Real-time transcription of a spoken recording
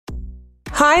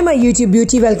Hi my YouTube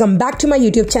beauty, welcome back to my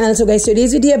YouTube channel. So guys,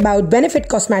 today's video about Benefit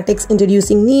Cosmetics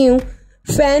introducing new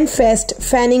Fan Fest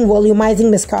Fanning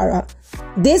Volumizing Mascara.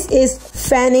 This is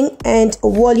fanning and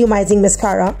volumizing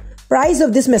mascara. Price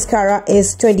of this mascara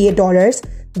is $28.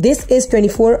 This is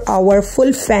 24-hour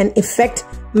full fan effect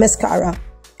mascara.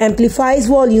 Amplifies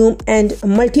volume and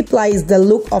multiplies the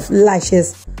look of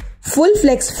lashes. Full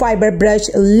flex fiber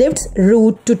brush lifts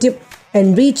root to tip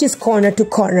and reaches corner to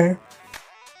corner.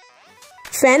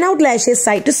 Fan out lashes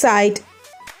side to side,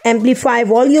 amplify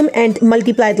volume and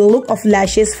multiply the look of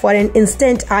lashes for an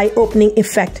instant eye-opening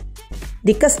effect.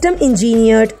 The custom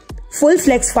engineered full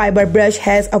flex fiber brush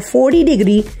has a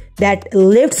 40-degree that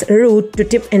lifts root to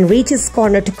tip and reaches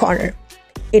corner to corner.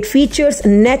 It features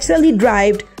naturally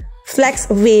derived flex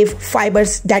wave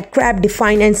fibers that grab,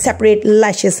 define and separate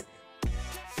lashes.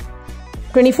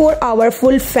 24-hour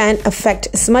full fan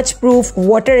effect, smudge proof,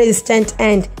 water resistant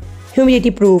and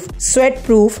humidity proof, sweat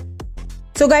proof.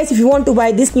 So guys, if you want to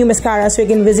buy this new mascara, so you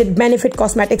can visit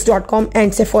benefitcosmetics.com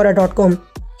and sephora.com.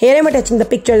 Here I am attaching the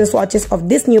pictures and swatches of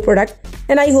this new product,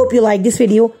 and I hope you like this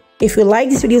video. If you like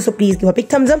this video, so please give a big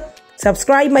thumbs up,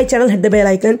 subscribe my channel, hit the bell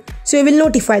icon so you will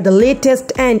notify the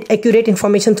latest and accurate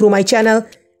information through my channel.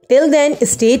 Till then,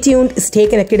 stay tuned, stay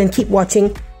connected and keep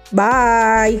watching.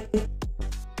 Bye.